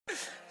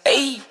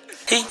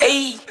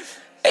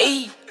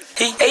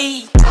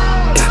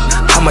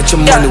How much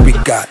money we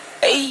got?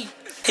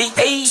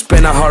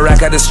 Spend a hard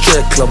rack at the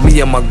strip club,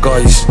 me and my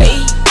guys.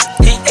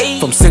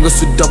 From singles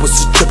to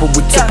doubles to triple,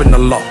 we tipping a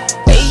lot.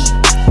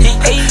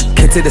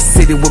 Came to the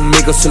city with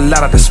Migos, a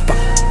lot of the spot.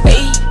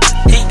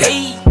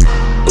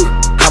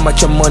 How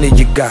much money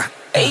you got?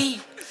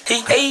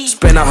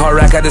 Spend a hard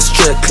rack at the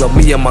strip club,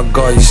 me and my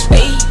guys.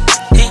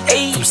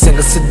 From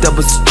singles to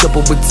doubles to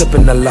triple, we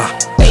tipping a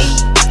lot.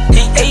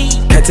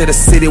 Came to the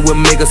city with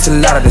Migos, a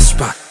lot of the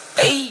spot.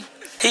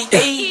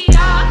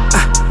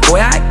 Boy,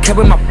 I came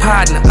with my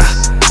partner.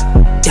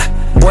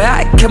 Boy,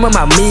 I came with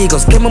my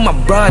amigos, came with my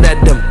brother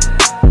them.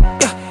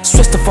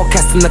 Switch the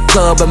forecast in the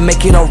club and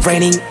make it all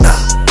raining.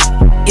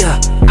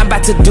 I'm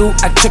about to do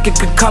a trick, you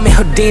could call me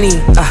Houdini.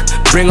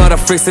 Bring all the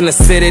freaks in the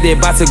city, they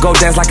about to go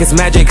dance like it's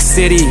Magic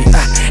City.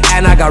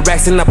 And I got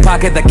racks in the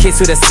pocket, the keys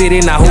to the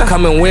city, now who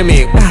coming with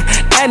me?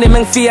 And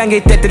meng fiyang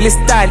itetili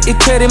style,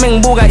 icheri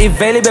meng buga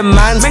available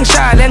man. Meng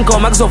shalen go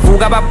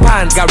magzovuga ba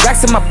pants. Got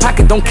racks in my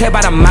pocket, don't care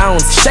about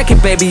amounts. Shake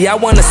it baby, I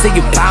wanna see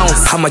you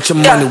bounce. How much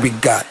money we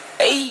got?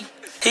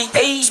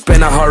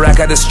 Spend a hard rack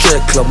at the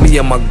strip club, me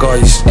and my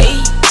guys.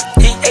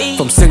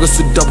 From singles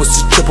to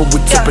doubles to triple, we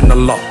tipping a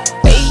lot.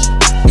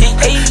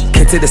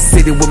 Came to the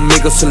city with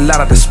Migos, a lot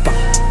of the spot.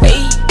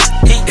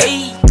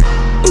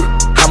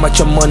 How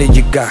much money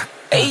you got?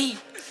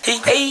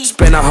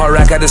 Spend a hard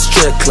rack at the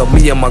strip club,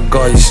 me and my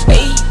guys.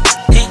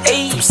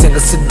 From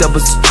singles to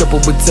doubles to triple,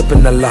 we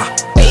tipping a lot.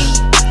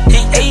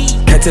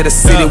 Came to the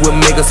city with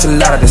Migos, a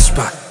lot of the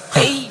spot.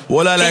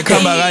 Wola like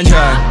kamba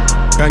kanjani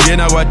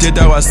kangena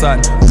kwateta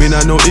kwasana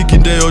mina no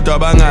ikinte yodwa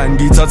bangani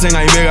ngithathe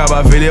ngayibeka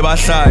bavele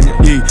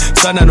bahlanya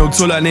sana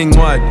nokuthola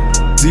nencwadi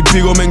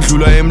ziphiko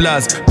mengidlula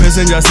emlazi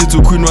passenger sithi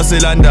uQueen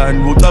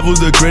waseLondon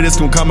ucavuze the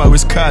greatest ngokuhamba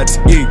kwesikhathi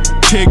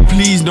check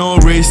please no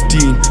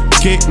resting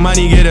get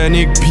money get a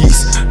neck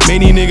piece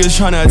many niggas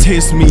tryna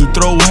test me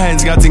throw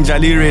hands ngathi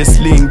ngidlala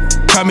wrestling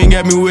coming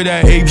at me with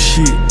that ape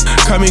shit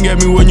coming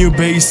at me when you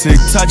basic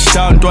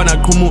touchdown ntwana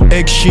qhumu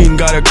action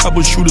got a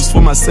couple shooters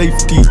for my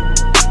safety.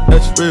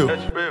 That's real.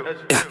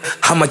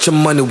 How much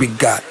money we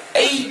got?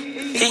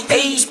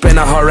 Spend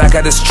a hard rack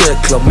at the strip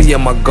club, me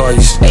and my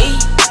guys.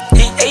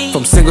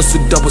 From singles to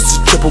doubles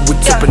to triple, we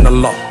tipping a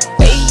lot.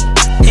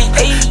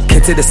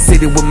 Came to the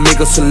city with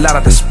Migos, a lot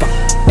of the spot.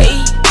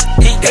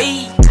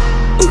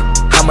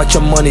 How much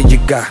money you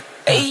got?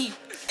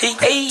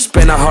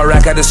 Spend a hard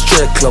rack at the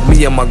strip club,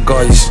 me and my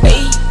guys.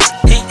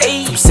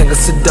 From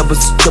singles to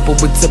doubles to triple,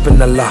 we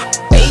tipping a lot.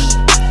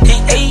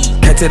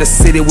 Came to the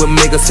city with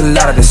Migos, a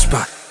lot of the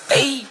spot.